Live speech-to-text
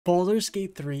Baldur's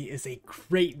Gate 3 is a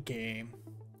great game,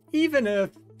 even if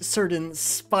certain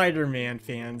Spider-Man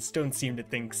fans don't seem to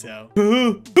think so.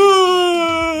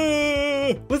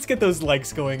 Let's get those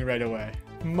likes going right away.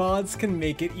 Mods can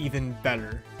make it even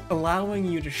better, allowing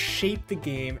you to shape the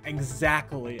game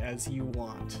exactly as you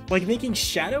want. Like making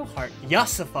Shadowheart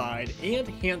yassified and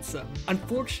handsome.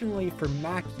 Unfortunately for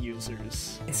Mac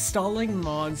users, installing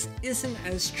mods isn't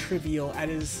as trivial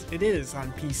as it is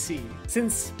on PC,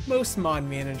 since most mod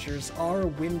managers are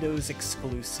Windows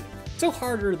exclusive. So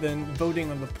harder than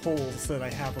voting on the polls that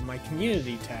I have on my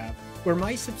community tab, where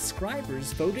my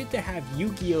subscribers voted to have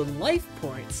Yu-Gi-Oh! Life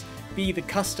points be the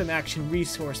custom action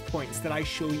resource points that I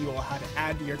show you all how to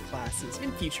add to your classes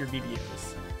in future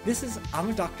videos. This is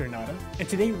I'm Dr. Nada, and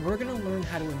today we're going to learn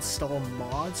how to install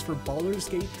mods for Baldur's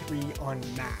Gate 3 on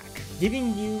Mac,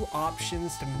 giving you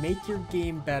options to make your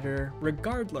game better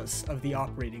regardless of the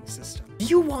operating system. Do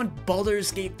you want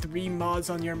Baldur's Gate 3 mods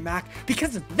on your Mac?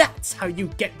 Because that's how you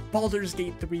get Baldur's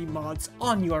Gate 3 mods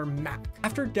on your Mac.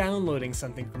 After downloading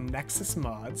something from Nexus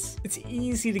Mods, it's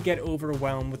easy to get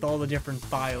overwhelmed with all the different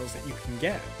files that you can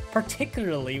get,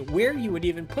 particularly where you would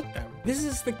even put them. This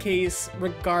is the case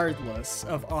regardless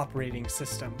of operating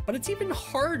system, but it's even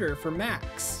harder for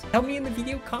Macs. Tell me in the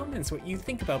video comments what you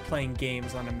think about playing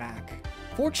games on a Mac.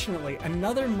 Fortunately,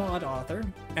 another mod author,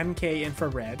 MK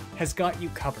Infrared, has got you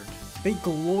covered. They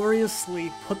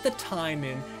gloriously put the time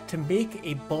in to make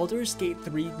a Baldur's Gate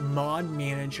 3 mod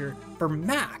manager for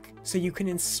Mac so you can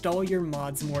install your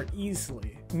mods more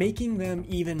easily, making them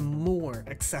even more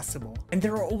accessible. And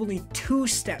there are only 2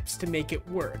 steps to make it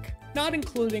work, not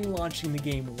including launching the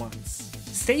game once.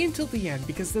 Stay until the end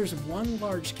because there's one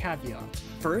large caveat.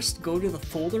 First, go to the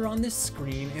folder on this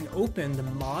screen and open the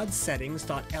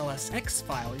ModSettings.lsx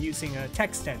file using a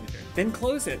text editor. Then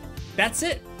close it. That's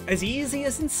it! As easy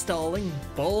as installing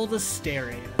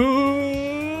Baldasteria.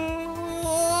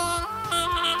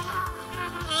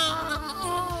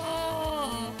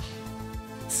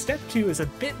 Step 2 is a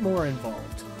bit more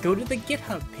involved. Go to the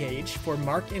GitHub page for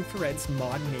Mark Infrared's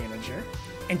mod manager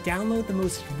and download the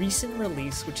most recent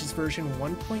release, which is version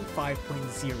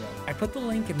 1.5.0. I put the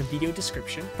link in the video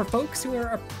description. For folks who are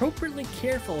appropriately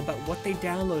careful about what they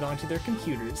download onto their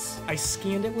computers, I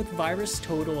scanned it with Virus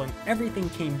Total and everything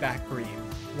came back green.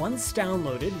 Once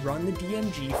downloaded, run the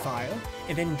DMG file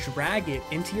and then drag it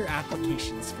into your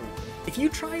applications folder. If you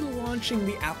try launching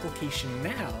the application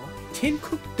now, Tim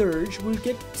Cook Dirge will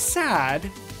get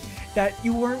sad that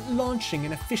you weren't launching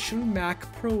an official Mac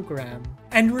program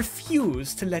and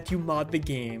refuse to let you mod the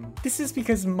game. This is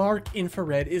because Mark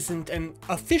Infrared isn't an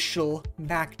official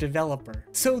Mac developer,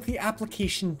 so the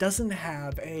application doesn't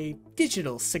have a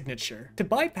digital signature. To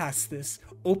bypass this,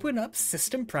 open up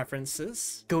System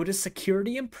Preferences, go to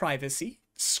Security and Privacy,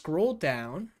 scroll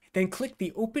down, then click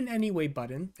the Open Anyway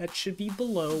button that should be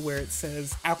below where it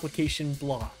says Application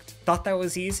Blocked. Thought that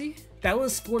was easy? That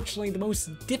was fortunately the most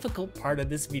difficult part of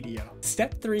this video.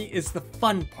 Step 3 is the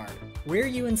fun part, where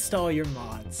you install your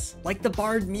mods, like the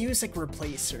Bard Music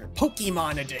Replacer,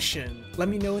 Pokemon Edition. Let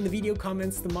me know in the video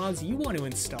comments the mods you want to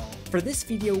install. For this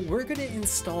video, we're going to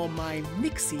install my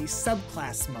Mixie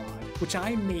subclass mod, which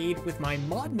I made with my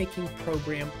mod making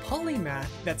program Polymath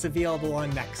that's available on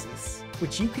Nexus,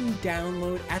 which you can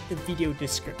download at the video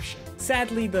description.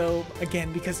 Sadly though,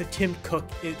 again because of Tim Cook,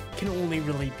 it can only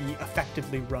really be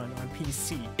effectively run on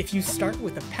PC. If you start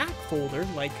with a pack folder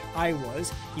like I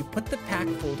was, you put the pack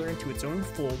folder into its own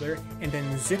folder and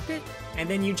then zip it, and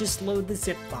then you just load the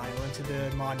zip file into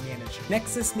the mod manager.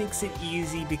 Nexus makes it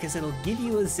easy because it'll give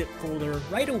you a zip folder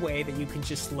right away that you can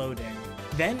just load in.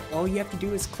 Then all you have to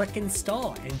do is click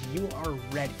install and you are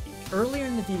ready. Earlier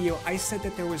in the video, I said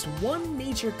that there was one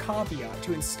major caveat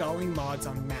to installing mods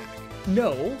on Mac.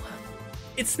 No,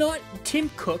 it's not Tim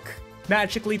Cook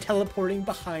magically teleporting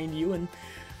behind you and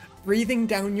breathing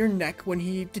down your neck when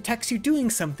he detects you doing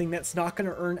something that's not going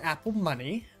to earn Apple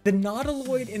money. The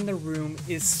Nautiloid in the room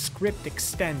is Script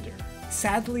Extender.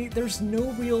 Sadly, there's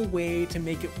no real way to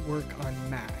make it work on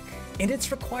Mac, and it's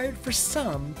required for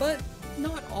some, but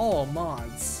not all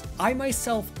mods. I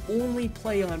myself only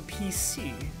play on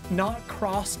PC, not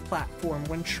cross-platform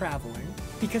when traveling,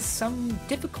 because some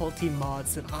difficulty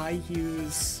mods that I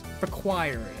use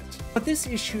require it. But this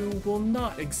issue will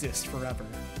not exist forever.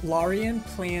 Larian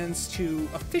plans to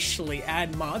officially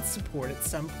add mod support at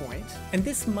some point, and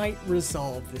this might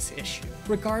resolve this issue.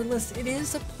 Regardless, it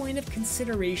is a point of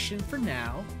consideration for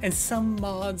now, and some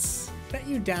mods that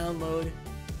you download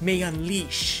may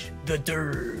unleash the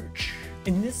Dirge.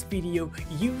 In this video,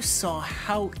 you saw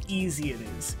how easy it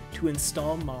is to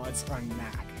install mods on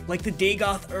Mac, like the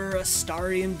Dagoth Ur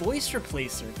Astarian voice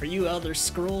replacer for you Elder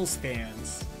Scrolls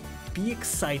fans. be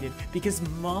excited because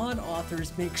mod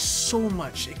authors make so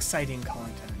much exciting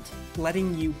content,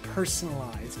 letting you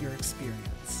personalize your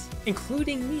experience,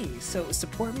 including me. So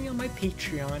support me on my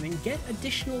Patreon and get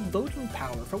additional voting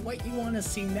power for what you want to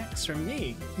see next from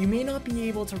me. You may not be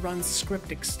able to run Script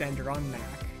Extender on Mac,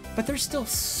 but there's still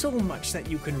so much that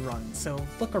you can run, so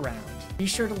look around. Be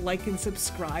sure to like and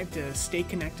subscribe to stay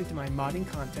connected to my modding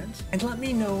content, and let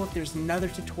me know if there's another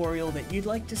tutorial that you'd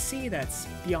like to see that's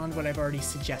beyond what I've already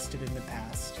suggested in the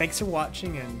past. Thanks for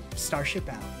watching, and Starship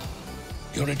out.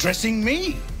 You're addressing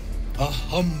me, a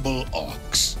humble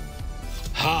ox.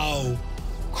 How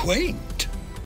quaint.